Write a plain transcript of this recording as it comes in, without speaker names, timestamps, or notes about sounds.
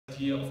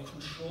idea of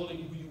controlling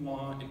who you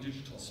are in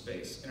digital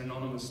space in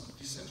anonymous,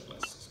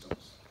 decentralized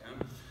systems.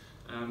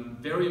 Yeah?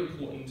 Very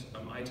important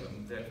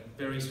item that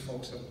various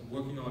folks have been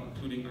working on,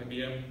 including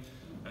IBM,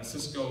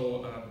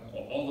 Cisco,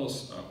 all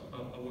those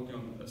are working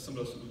on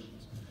similar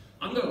solutions.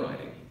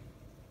 Underwriting.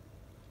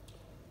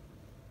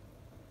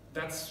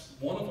 That's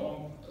one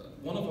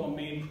of our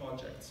main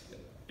projects here,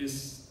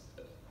 is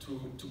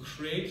to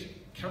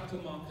create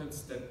capital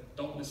markets that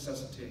don't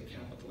necessitate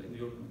capital in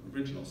the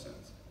original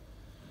sense.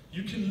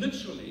 You can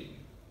literally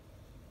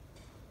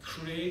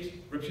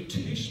create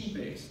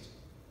reputation-based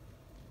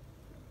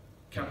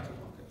capital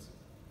markets.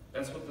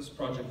 That's what this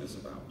project is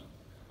about.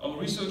 Our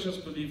researchers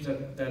believe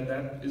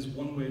that is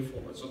one way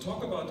forward. So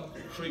talk about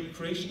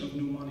creation of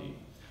new money.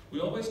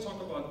 We always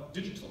talk about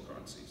digital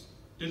currencies,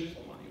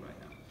 digital money right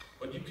now.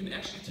 But you can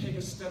actually take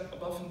a step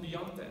above and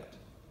beyond that.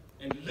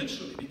 And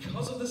literally,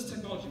 because of this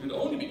technology, but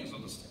only because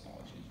of this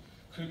technology,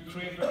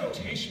 create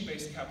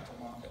reputation-based capital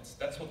markets.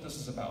 That's what this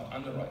is about,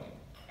 underwriting.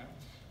 Yeah?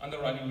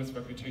 Underwriting with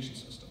reputation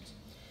systems.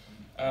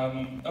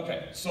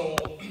 Okay, so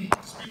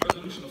speed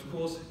resolution, of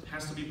course,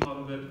 has to be part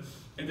of it.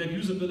 And then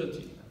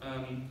usability.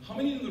 How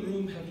many in the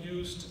room have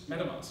used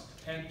MetaMask?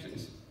 Hand,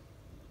 please.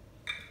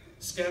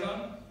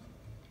 Scatter?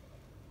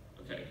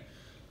 Okay.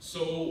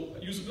 So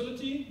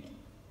usability?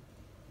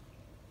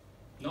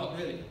 Not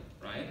really,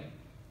 right?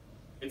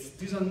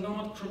 These are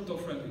not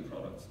crypto-friendly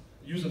products.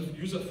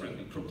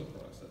 User-friendly crypto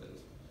products, that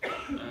is.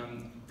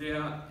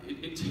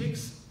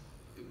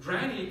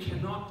 Granny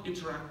cannot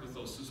interact with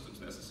those systems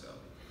necessarily,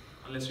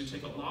 unless you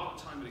take a lot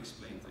of time and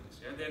explain things.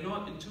 Yeah? They're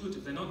not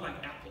intuitive, they're not like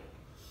Apple,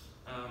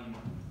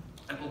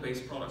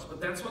 Apple-based products, but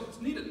that's what's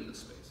needed in this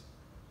space.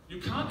 You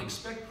can't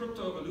expect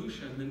crypto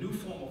evolution, the new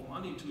form of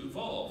money, to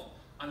evolve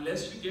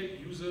unless you give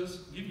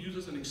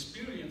users an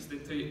experience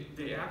that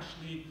they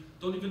actually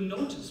don't even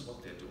notice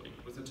what they're doing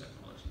with the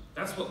technology.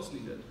 That's what's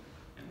needed.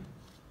 Yeah?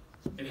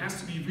 It has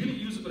to be really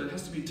usable, it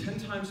has to be 10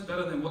 times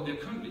better than what they're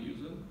currently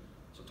using.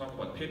 So talk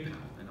about PayPal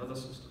and other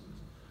systems.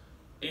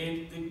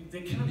 And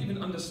they cannot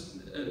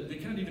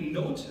even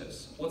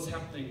notice what's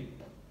happening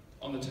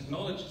on the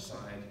technology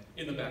side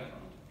in the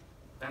background.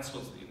 That's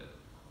what's needed.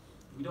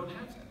 We don't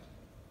have that.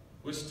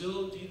 We're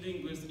still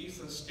dealing with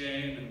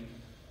Etherscan and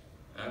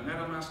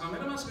MetaMask. Now,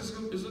 MetaMask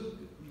is a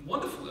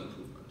wonderful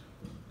improvement,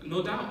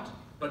 no doubt,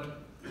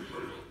 but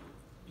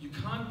you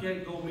can't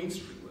go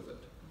mainstream with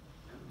it.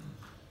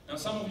 Now,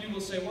 some of you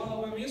will say,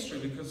 well, we're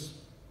mainstream because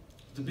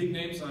the big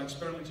names are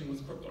experimenting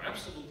with crypto.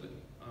 Absolutely.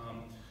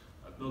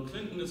 Bill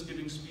Clinton is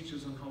giving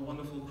speeches on how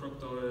wonderful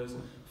crypto is.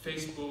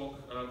 Facebook,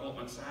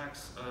 Goldman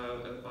Sachs,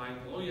 buying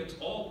It's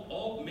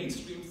all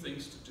mainstream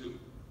things to do,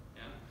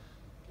 yeah?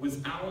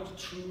 Without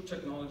true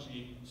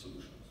technology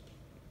solutions.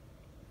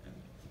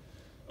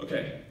 Yeah?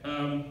 Okay,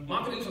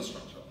 market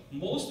infrastructure,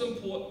 most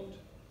important.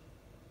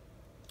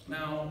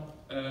 Now,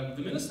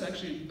 the minister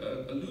actually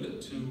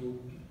alluded to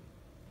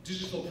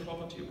digital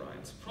property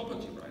rights.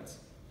 Property rights.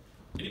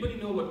 Anybody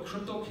know what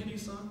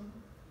CryptoKitties are?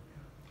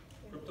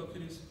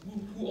 CryptoKitties?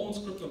 Who owns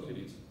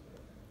CryptoKitties?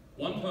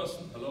 One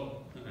person?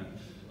 Hello.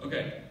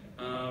 Okay.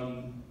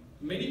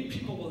 Many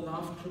people will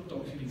laugh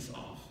CryptoKitties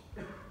off.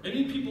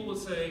 Many people will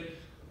say,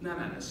 no,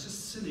 it's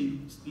just silly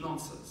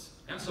nonsense.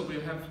 Yeah, so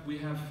we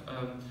have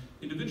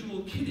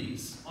individual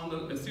kitties on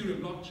the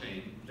Ethereum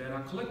blockchain that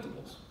are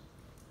collectibles,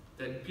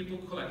 that people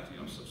collect. You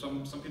know, so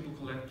some people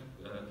collect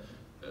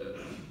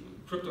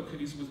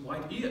CryptoKitties with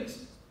white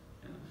ears,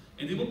 yeah?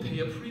 And they will pay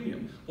a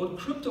premium. What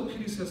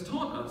CryptoKitties has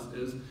taught us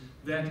is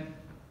that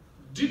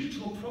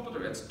digital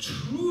property rights,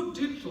 true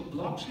digital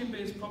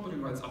blockchain-based property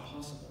rights, are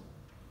possible.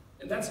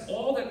 And that's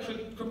all that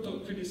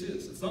CryptoKitties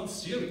is. It's not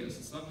serious.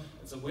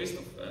 It's a waste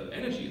of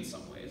energy in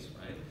some ways,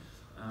 right?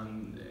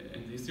 And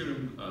the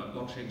Ethereum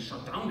blockchain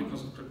shut down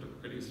because of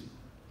CryptoKitties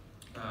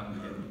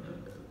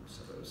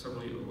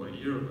over a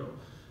year ago.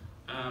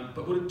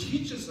 But what it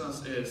teaches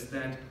us is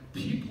that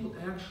people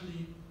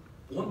actually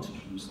want to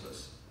use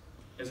this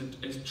as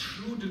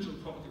true digital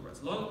property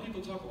rights. A lot of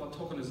people talk about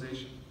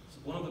tokenization. It's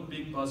one of the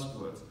big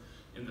buzzwords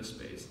in this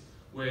space,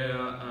 where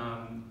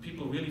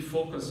people really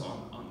focus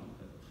on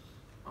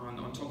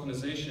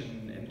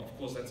tokenization, and of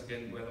course that's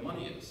again where the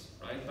money is,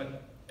 right?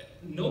 But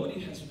nobody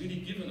has really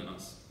given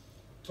us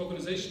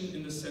tokenization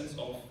in the sense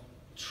of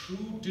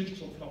true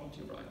digital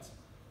property rights.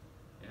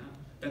 Yeah?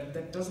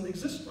 That doesn't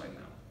exist right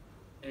now.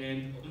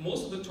 And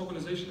most of the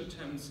tokenization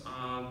attempts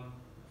are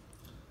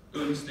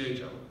early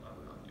stage, I would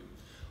argue.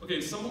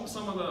 Okay, some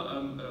other, how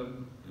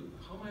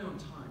am I on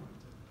time?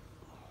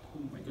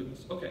 Oh my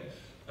goodness, okay.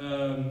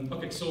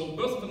 Okay, so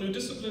birth of a new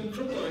discipline,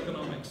 crypto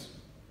economics.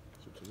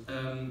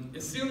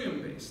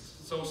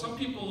 Ethereum-based. So some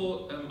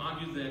people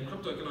argue that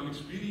crypto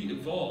economics really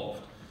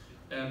evolved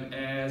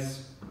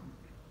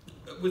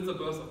with the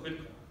birth of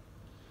Bitcoin.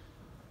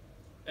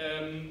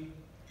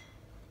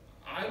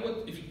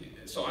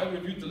 I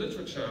reviewed the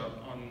literature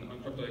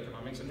on crypto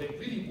economics, and there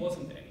really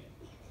wasn't any.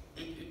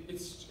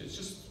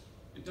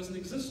 It doesn't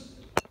exist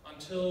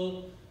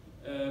until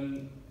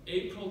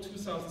April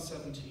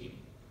 2017.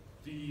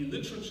 The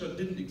literature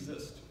didn't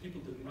exist.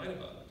 People didn't write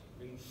about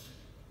it.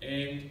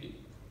 And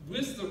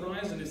with the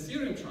rise in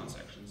Ethereum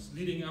transactions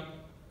leading up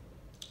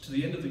to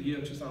the end of the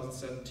year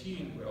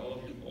 2017, where all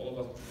of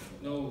us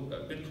know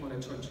Bitcoin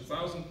had turned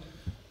 2000,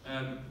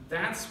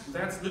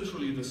 that's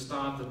literally the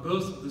start, the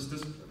birth of this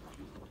discipline.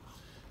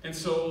 And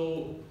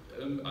so,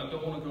 I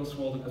don't want to go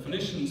through all the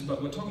definitions,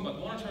 but we're talking about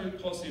monetary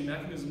policy and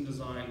mechanism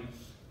design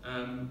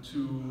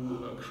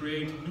to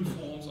create new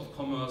forms of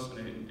commerce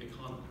and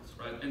economies,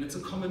 right? And it's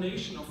a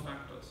combination of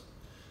factors.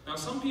 Now,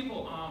 some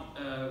people are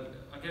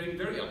getting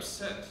very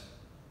upset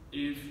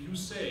if you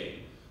say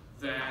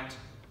that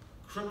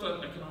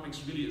crypto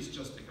economics really is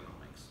just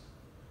economics.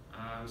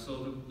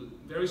 So the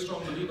very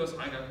strong believers,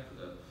 I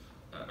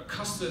got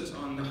accosted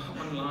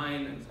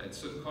online at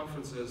certain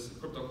conferences,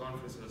 crypto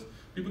conferences.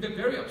 People get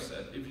very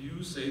upset if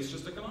you say it's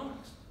just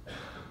economics.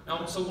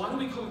 Now, so why do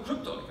we call it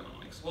crypto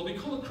economics? Well, we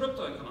call it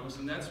crypto economics,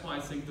 and that's why I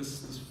think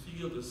this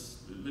field is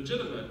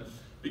legitimate,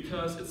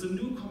 because it's a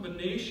new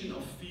combination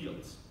of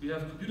fields. We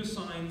have computer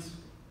science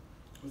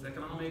with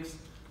economics,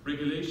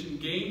 regulation,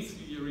 game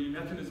theory,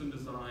 mechanism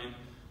design,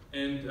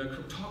 and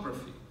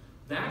cryptography.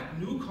 That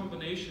new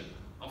combination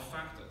of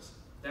factors,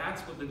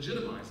 that's what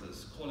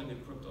legitimizes calling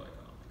it crypto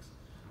economics.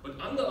 But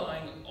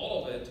underlying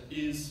all of it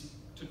is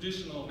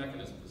traditional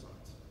mechanism designs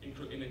in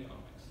economics.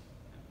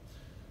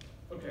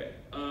 Okay,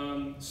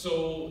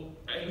 so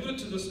I alluded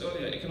to this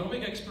earlier,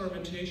 economic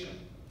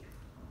experimentation.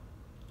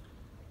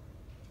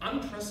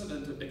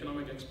 Unprecedented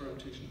economic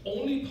experimentation,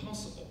 only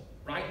possible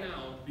right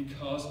now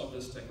because of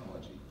this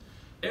technology.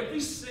 Every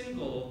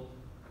single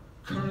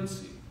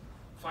currency,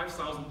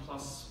 5,000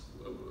 plus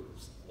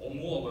or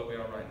more where we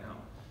are right now,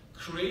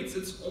 creates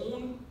its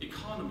own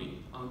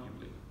economy,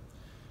 arguably.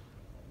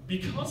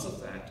 Because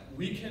of that,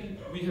 we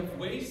have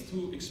ways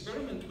to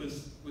experiment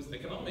with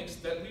economics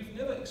that we've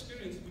never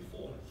experienced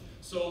before.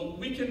 So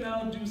we can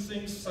now do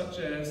things such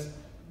as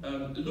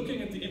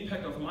looking at the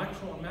impact of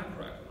micro and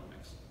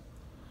macroeconomics,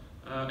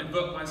 and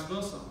vice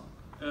versa.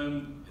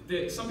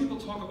 Some people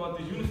talk about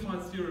the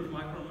unified theory of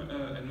micro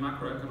and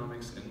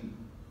macroeconomics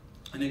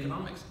in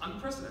economics.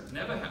 Unprecedented,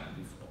 never happened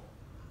before.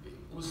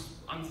 It was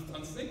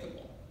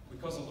unthinkable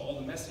because of all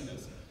the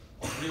messiness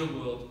of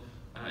real-world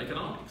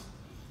economics.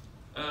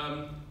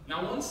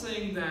 Now, one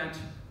thing that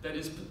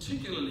is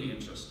particularly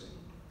interesting,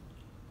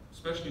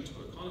 especially to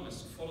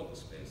economists who follow the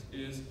space,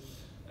 is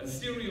a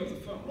theory of the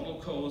firm.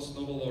 Ronald Coase,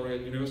 Nobel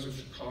laureate, University of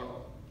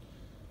Chicago.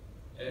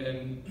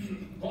 And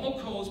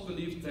Ronald Coase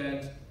believed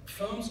that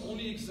firms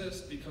only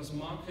exist because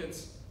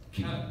markets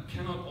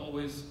cannot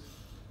always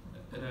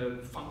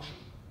function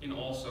in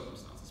all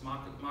circumstances.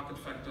 Market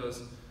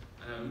factors,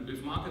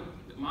 if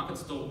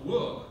markets don't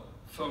work,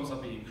 firms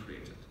are being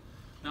created.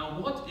 Now,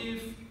 what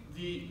if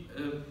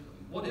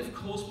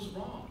Coase was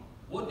wrong?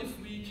 What if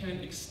we can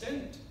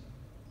extend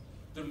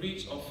the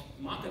reach of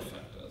market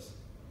factors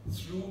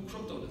through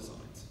crypto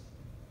designs?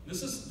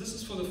 This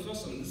is for the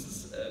first time. This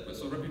is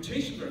so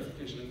reputation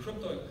verification in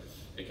crypto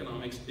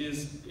economics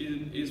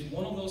is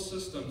one of those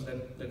systems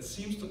that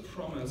seems to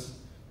promise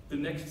the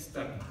next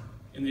step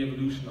in the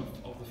evolution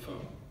of the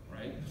firm,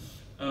 right?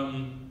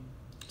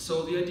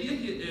 So the idea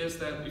here is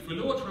that if we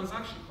lower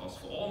transaction costs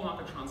for all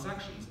market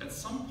transactions, at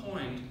some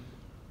point,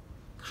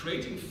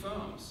 creating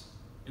firms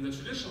in the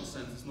traditional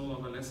sense is no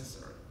longer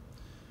necessary.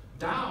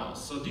 DAOs,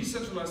 so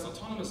decentralized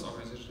autonomous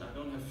organizations, I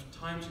don't have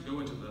time to go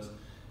into this,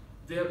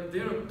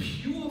 they're a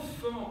pure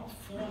form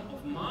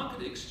of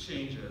market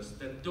exchanges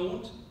that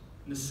don't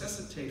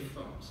necessitate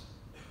firms.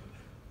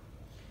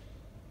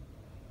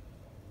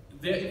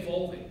 They're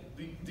evolving.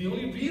 The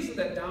only reason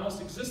that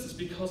DAOs exist is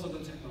because of the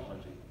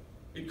technology.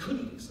 It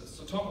couldn't exist.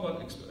 So talk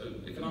about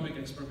economic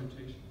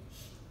experimentation.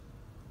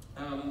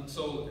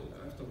 So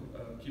I have to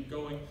keep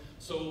going.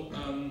 So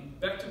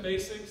back to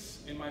basics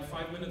in my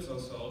 5 minutes or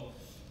so.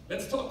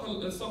 Let's talk a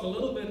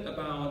little bit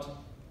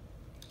about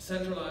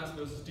centralized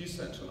versus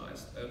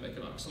decentralized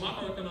economics. So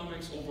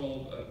macroeconomics,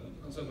 overall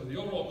concerned with the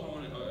overall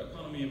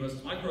economy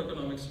versus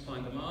microeconomics, supply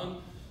and demand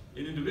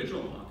in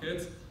individual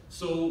markets.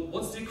 So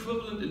what's the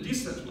equivalent in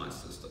decentralized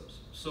systems?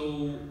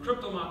 So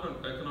crypto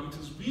macroeconomics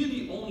is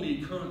really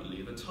only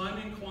currently the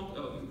timing,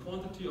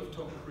 quantity of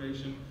token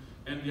creation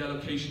and the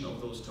allocation of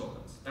those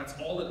tokens. That's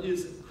all it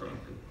is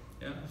currently.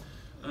 Yeah?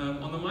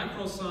 On the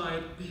micro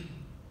side,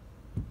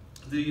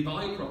 the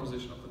value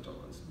proposition of the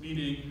tokens,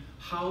 meaning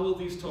how will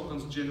these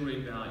tokens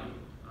generate value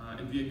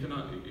and the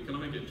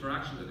economic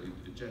interaction that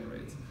it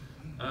generates.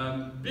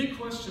 Big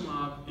question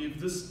mark if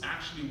this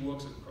actually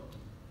works in crypto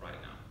right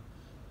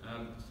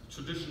now.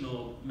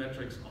 Traditional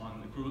metrics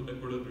on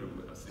equilibrium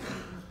with us.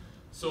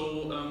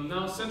 So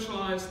now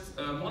centralized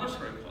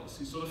monetary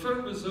policy. So the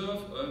Federal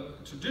Reserve,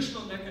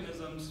 traditional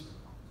mechanisms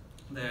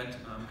that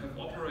have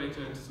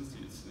operated since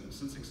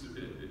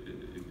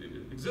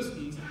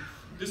existence,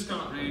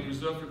 discount rate,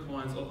 reserve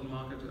requirements, open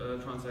market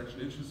transaction,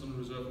 interest on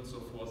reserve, and so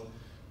forth.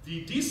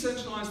 The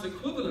decentralized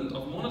equivalent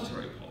of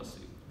monetary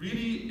policy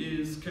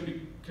really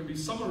can be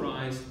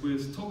summarized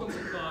with token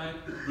supply,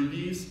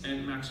 release,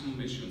 and maximum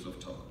issuance of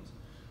tokens.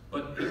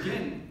 But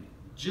again,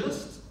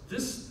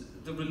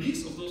 the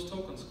release of those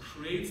tokens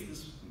creates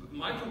this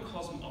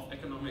microcosm of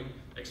economic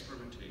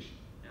experimentation.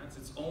 Yeah? It's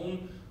its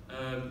own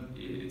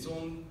its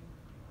own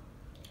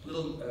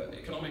little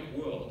economic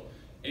world.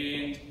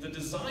 And the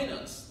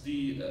designers,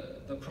 the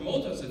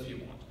promoters, if you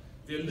want,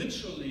 they're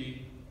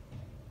literally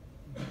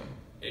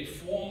a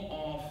form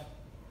of,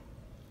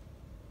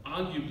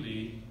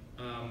 arguably,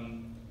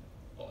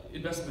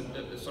 investment,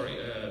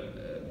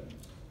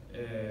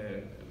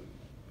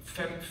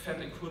 Fed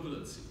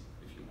equivalency,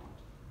 if you want.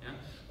 Yeah?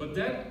 But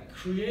that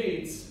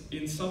creates,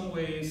 in some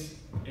ways,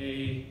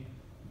 a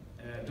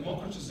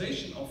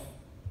democratization of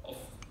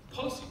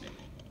policy making,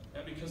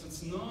 yeah? Because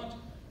it's not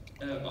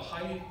a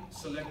highly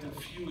selected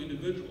few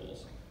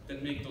individuals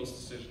that make those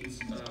decisions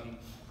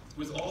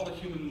with all the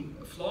human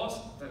flaws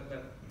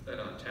that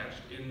are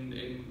attached in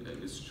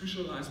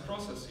institutionalized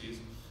processes.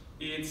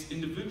 It's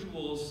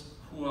individuals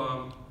who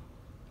are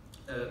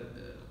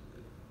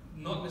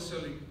not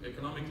necessarily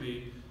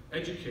economically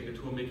educated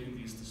who are making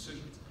these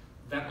decisions.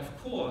 That,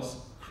 of course,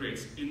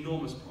 creates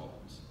enormous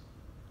problems.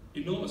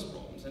 Enormous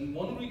problems. And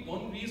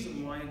one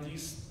reason why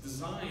these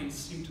designs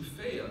seem to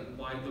fail and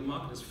why the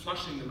market is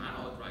flushing them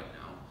out right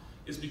now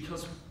is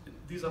because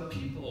these are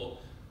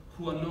people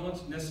who are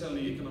not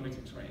necessarily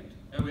economically trained.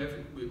 And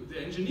the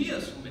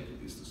engineers who are making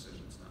these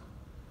decisions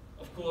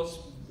now. Of course,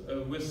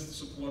 with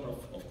support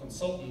of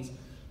consultants,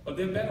 but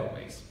there are better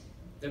ways.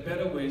 There are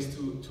better ways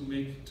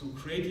to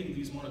creating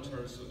these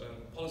monetary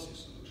policy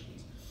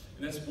solutions.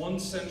 And that's one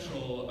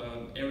central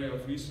area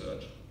of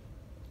research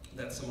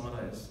that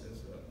Samada is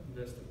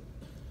invested in.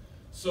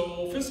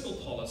 So fiscal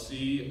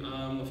policy,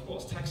 of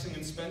course, taxing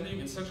and spending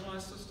in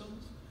centralized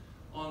systems.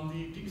 On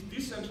the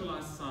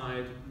decentralized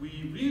side,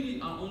 we really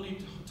are only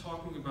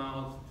talking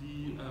about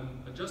the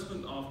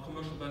adjustment of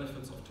commercial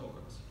benefits of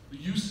tokens, the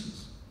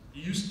use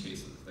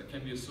cases that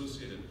can be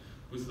associated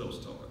with those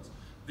tokens.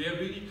 They are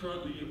really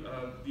currently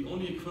the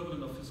only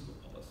equivalent of fiscal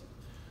policy.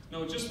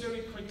 Now, just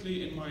very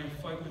quickly in my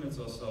 5 minutes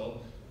or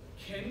so,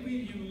 can we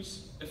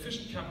use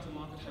efficient capital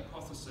market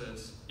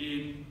hypothesis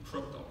in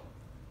crypto?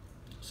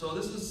 So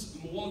this is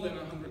more than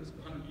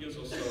 100 years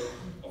or so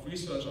of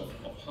research on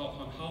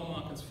how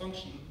markets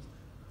function.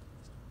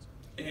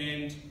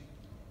 And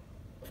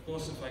of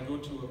course, if I go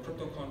to a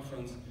crypto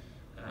conference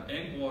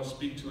or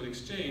speak to an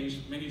exchange,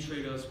 many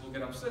traders will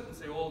get upset and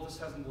say, oh, this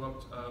hasn't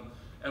worked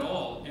at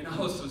all in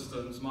our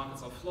systems,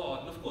 markets are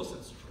flawed, and of course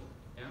that's true.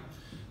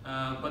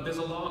 Yeah? But there's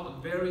a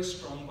very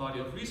strong body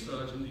of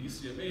research in the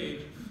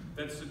ECMH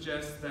that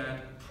suggests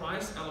that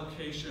price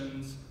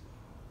allocations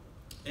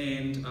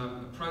and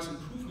price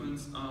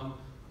improvements are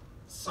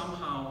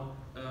somehow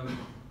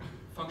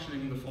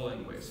functioning in the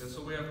following ways. And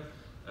so we have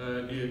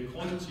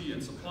quantity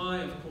and supply,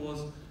 of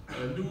course.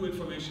 New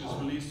information is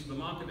released to the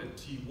market at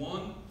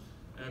T1.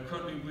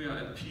 Currently we are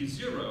at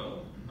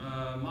P0.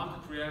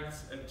 Market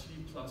reacts at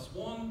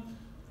T+1,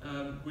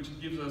 which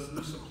gives us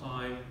new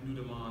supply, new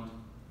demand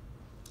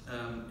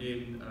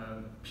in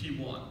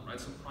P1, right?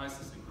 So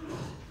prices increase.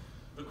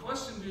 The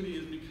question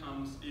really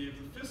becomes if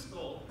the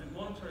fiscal and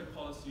monetary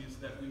policies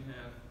that we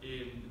have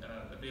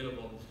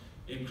available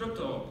in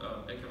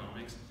crypto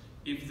economics,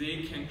 if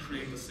they can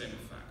create the same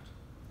effect.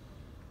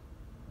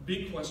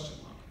 Big question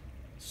mark.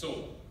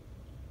 So,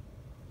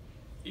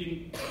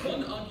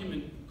 one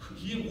argument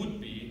here would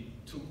be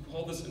to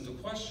call this into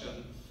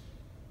question.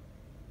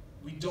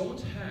 We don't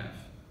have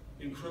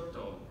in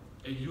crypto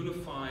a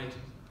unified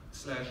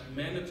 /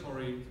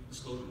 mandatory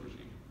disclosure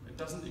regime. It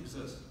doesn't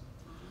exist.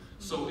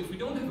 So if we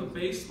don't have a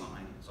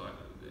baseline,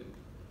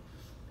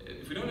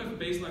 if we don't have a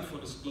baseline for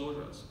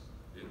disclosures,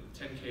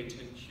 10K,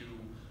 10Q,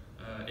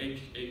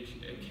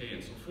 8K,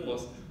 and so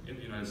forth in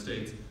the United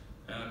States,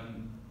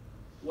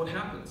 what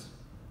happens?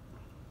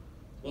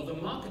 Well, the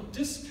market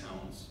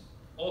discounts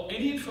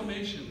any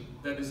information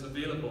that is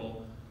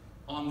available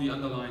on the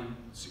underlying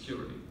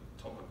security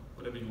token,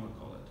 whatever you want to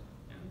call it.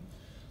 Yeah?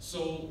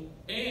 So,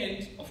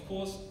 and of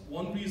course,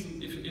 one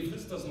reason, if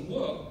this doesn't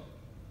work,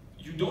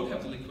 you don't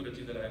have the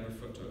liquidity that I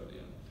referred to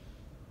earlier.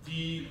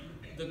 The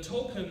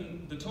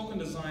token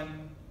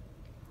design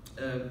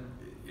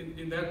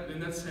in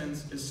that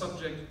sense is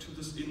subject to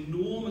this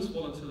enormous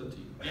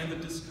volatility and the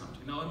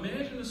discounting. Now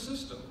imagine a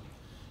system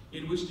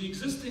in which the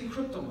existing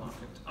crypto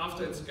market,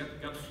 after it's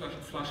got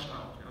flushed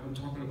out, I'm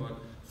talking about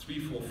 3,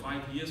 4,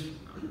 5 years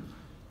from now,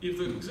 if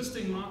the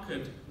existing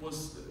market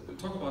was,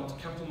 talk about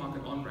capital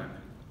market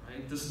on-ramping,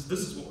 right? This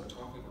is what we're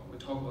talking about. We're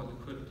talking about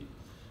liquidity.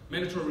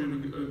 Mandatory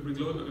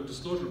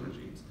disclosure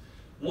regimes.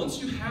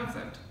 Once you have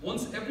that,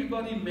 once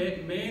everybody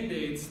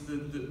mandates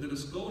the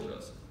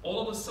disclosures,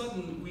 all of a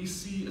sudden we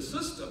see a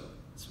system.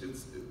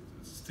 It's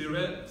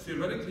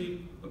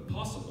theoretically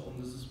possible,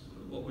 and this is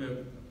what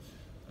we're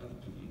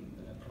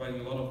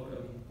providing a lot of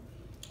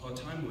our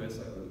time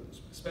with,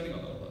 spending a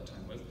lot of our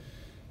time with.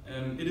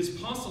 It is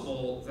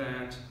possible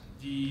that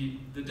the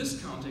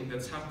discounting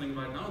that's happening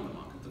right now in the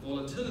market, the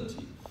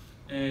volatility,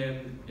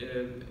 and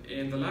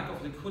the lack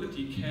of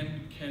liquidity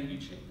can be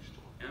changed.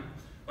 Yeah?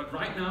 But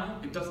right now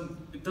it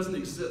doesn't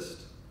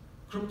exist.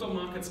 Crypto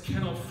markets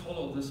cannot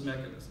follow this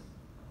mechanism.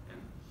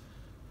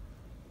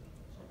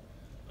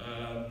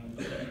 Yeah?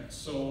 Okay,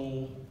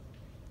 so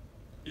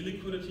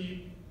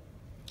illiquidity,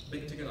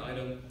 big ticket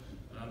item.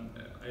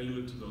 I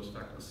alluded to those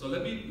factors. So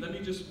let me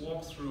just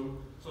walk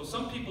through. So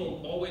some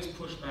people always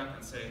push back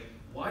and say,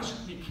 why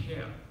should we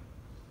care?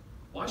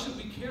 Why should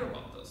we care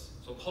about this?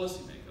 So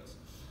policymakers.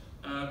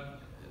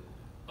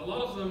 A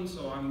lot of them,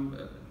 so I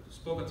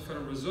spoke at the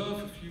Federal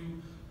Reserve a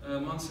few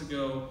months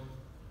ago,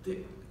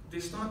 they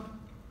start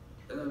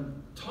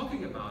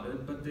talking about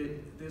it, but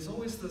there's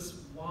always this,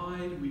 why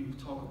do we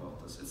talk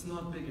about this? It's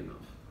not big enough,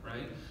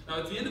 right? Now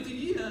at the end of the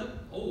year,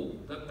 oh,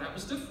 that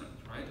was different,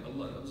 right? It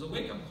was a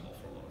wake-up call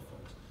for a lot of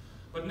folks.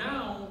 But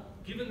now,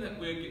 given that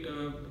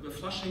we're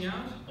flushing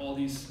out all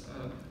these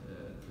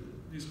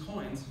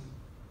coins,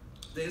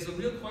 there's a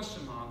real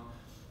question mark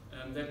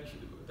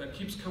that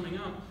keeps coming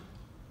up.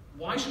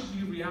 Why should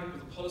we react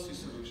with a policy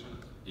solution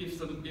if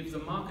the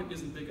market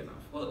isn't big enough?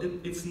 Well,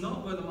 it's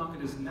not where the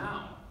market is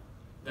now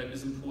that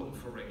is important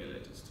for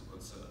regulators to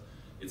consider.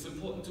 It's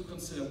important to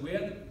consider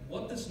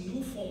what this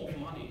new form of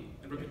money,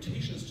 and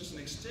reputation is just an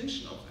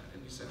extension of that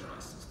in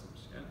decentralized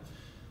systems, yeah,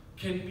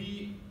 can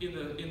be in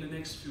the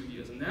next few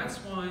years. And that's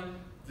why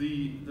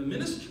the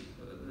ministry,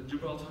 the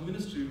Gibraltar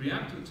ministry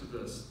reacting to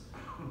this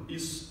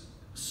is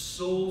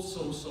so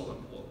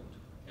important.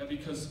 Yeah,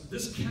 because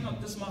this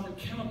market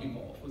cannot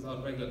evolve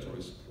without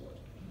regulatory support.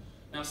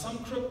 Now, some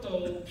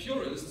crypto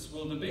purists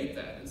will debate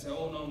that and say,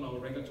 oh no,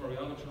 regulatory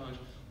arbitrage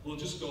will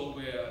just go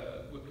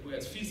where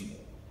it's feasible.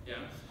 Yeah,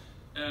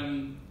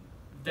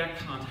 that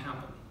can't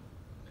happen,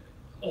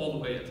 all the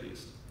way at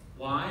least.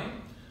 Why?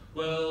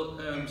 Well,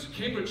 so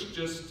Cambridge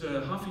just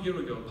half a year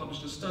ago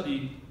published a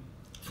study.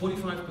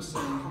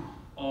 45%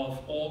 of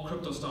all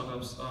crypto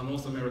startups are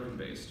North American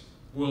based.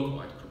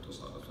 Worldwide crypto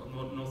startups are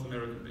North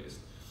American based.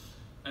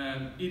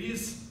 It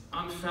is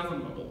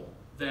unfathomable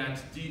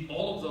that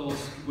all of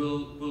those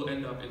will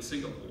end up in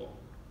Singapore.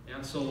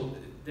 Yeah? So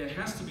there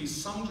has to be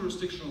some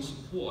jurisdictional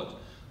support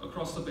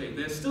across the Bay.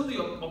 There's still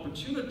the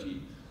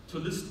opportunity to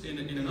list in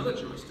another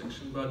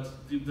jurisdiction, but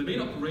the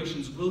main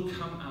operations will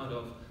come out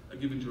of a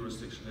given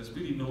jurisdiction. There's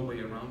really no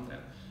way around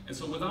that. And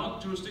so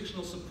without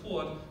jurisdictional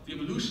support, the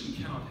evolution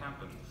cannot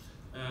happen.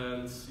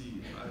 Let's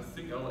see, I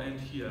think I'll end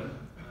here.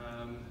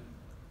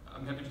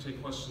 I'm happy to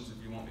take questions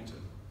if you want me to.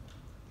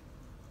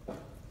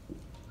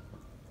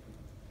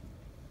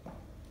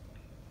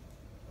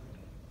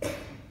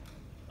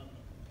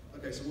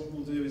 Okay, so what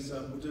we'll do is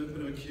we'll do a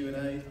bit of a Q&A.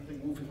 I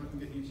think, Wulf, if I can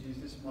get you to use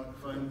this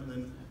microphone, and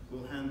then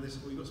we'll hand this.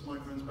 Well, you've got some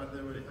microphones back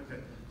there already?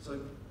 Okay, so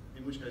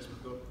in which case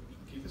we've got,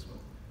 keep this one.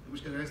 In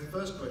which case, the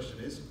first question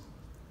is,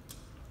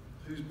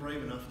 who's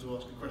brave enough to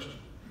ask a question?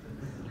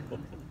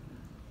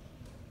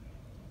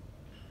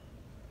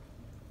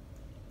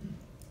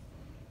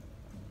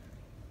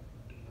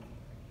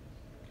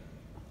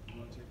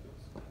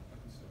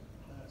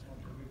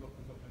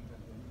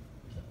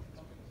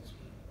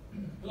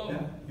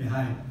 Hello. Yeah,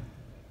 hi.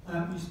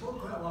 You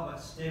spoke quite a lot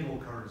about stable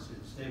currencies,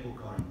 stable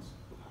coins.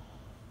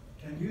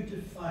 Can you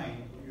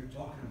define what you're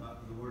talking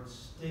about with the word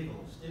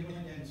stable? Stable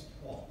against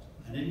what?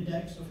 An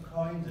index of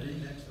coins, an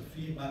index of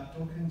fiat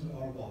tokens,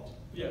 or what?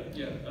 Yeah,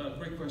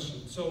 great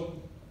question.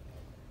 So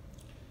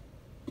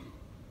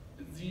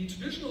the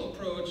traditional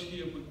approach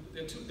here,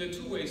 there are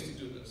two ways to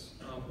do this.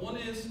 One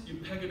is you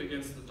peg it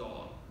against the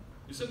dollar.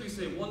 You simply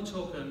say one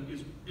token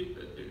is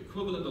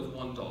equivalent of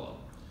 $1.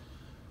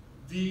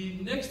 The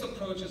next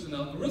approach is an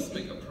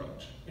algorithmic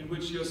approach, in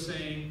which you're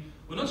saying,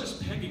 we're not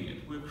just pegging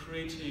it, we're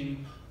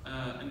creating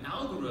an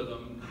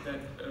algorithm that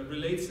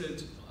relates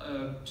it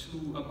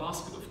to a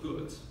basket of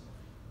goods,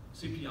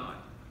 CPI.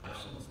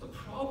 So the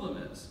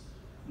problem is,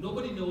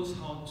 nobody knows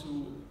how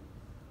to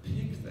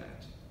pick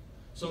that.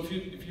 So if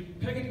you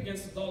peg it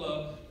against the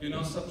dollar, you're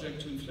now subject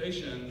to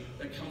inflation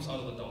that comes out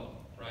of the dollar,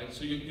 right?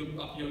 So you're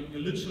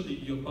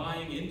literally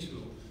buying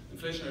into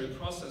inflationary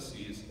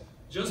processes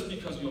just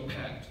because you're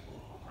pegged.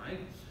 Right?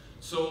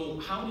 So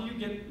how do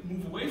you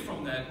move away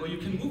from that? Well, you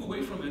can move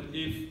away from it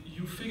if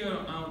you figure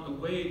out a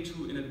way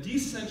to, in a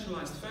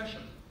decentralized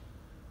fashion,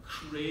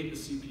 create a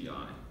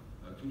CPI,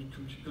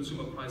 a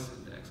consumer price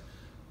index.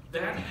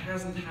 That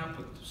hasn't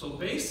happened. So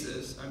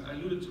Basis, I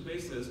alluded to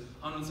Basis,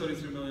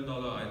 $133 million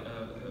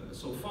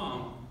so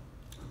far,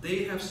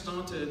 they have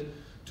started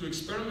to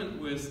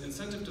experiment with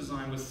incentive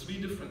design with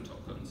 3 different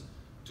tokens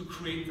to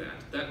create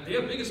that.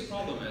 Their biggest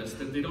problem is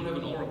that they don't have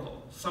an oracle,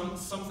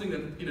 something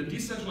that in a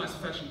decentralized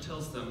fashion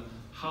tells them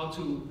how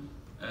to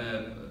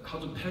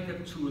peg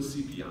it to a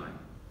CPI.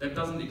 That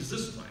doesn't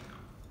exist right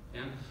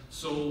now. Yeah?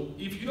 So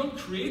if you don't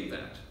create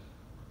that,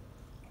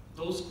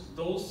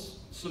 those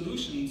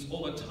solutions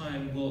over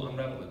time will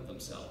unravel it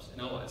themselves, in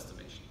our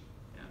estimation.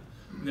 Yeah?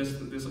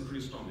 There's a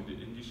pretty strong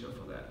indicia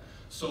for that.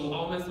 So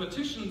our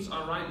mathematicians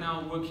are right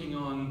now working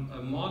on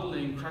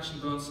modeling crash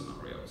and burn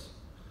scenarios.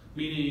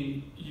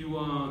 Meaning,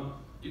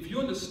 if you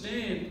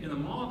understand in a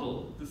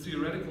model the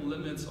theoretical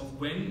limits of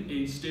when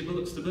a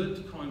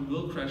stability coin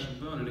will crash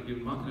and burn in a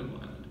given market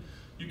environment,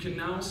 you can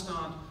now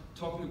start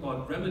talking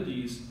about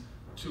remedies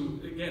to,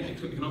 again,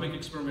 economic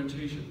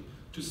experimentation,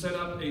 to set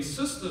up a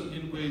system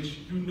in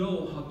which you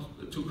know how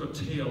to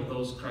curtail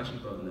those crash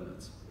and burn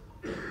limits.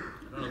 I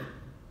don't know,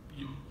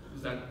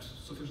 is that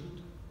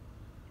sufficient?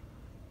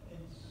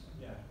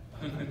 Yeah.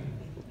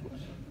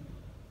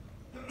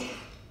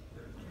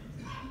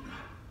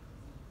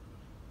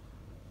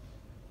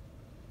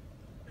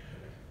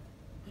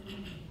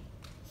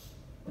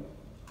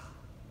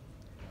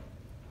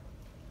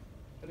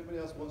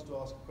 else wants to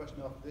ask a question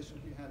after this,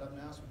 should put your hand up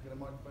now so we can get a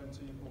microphone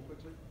to you more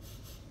quickly.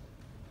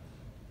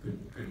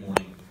 Good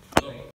morning.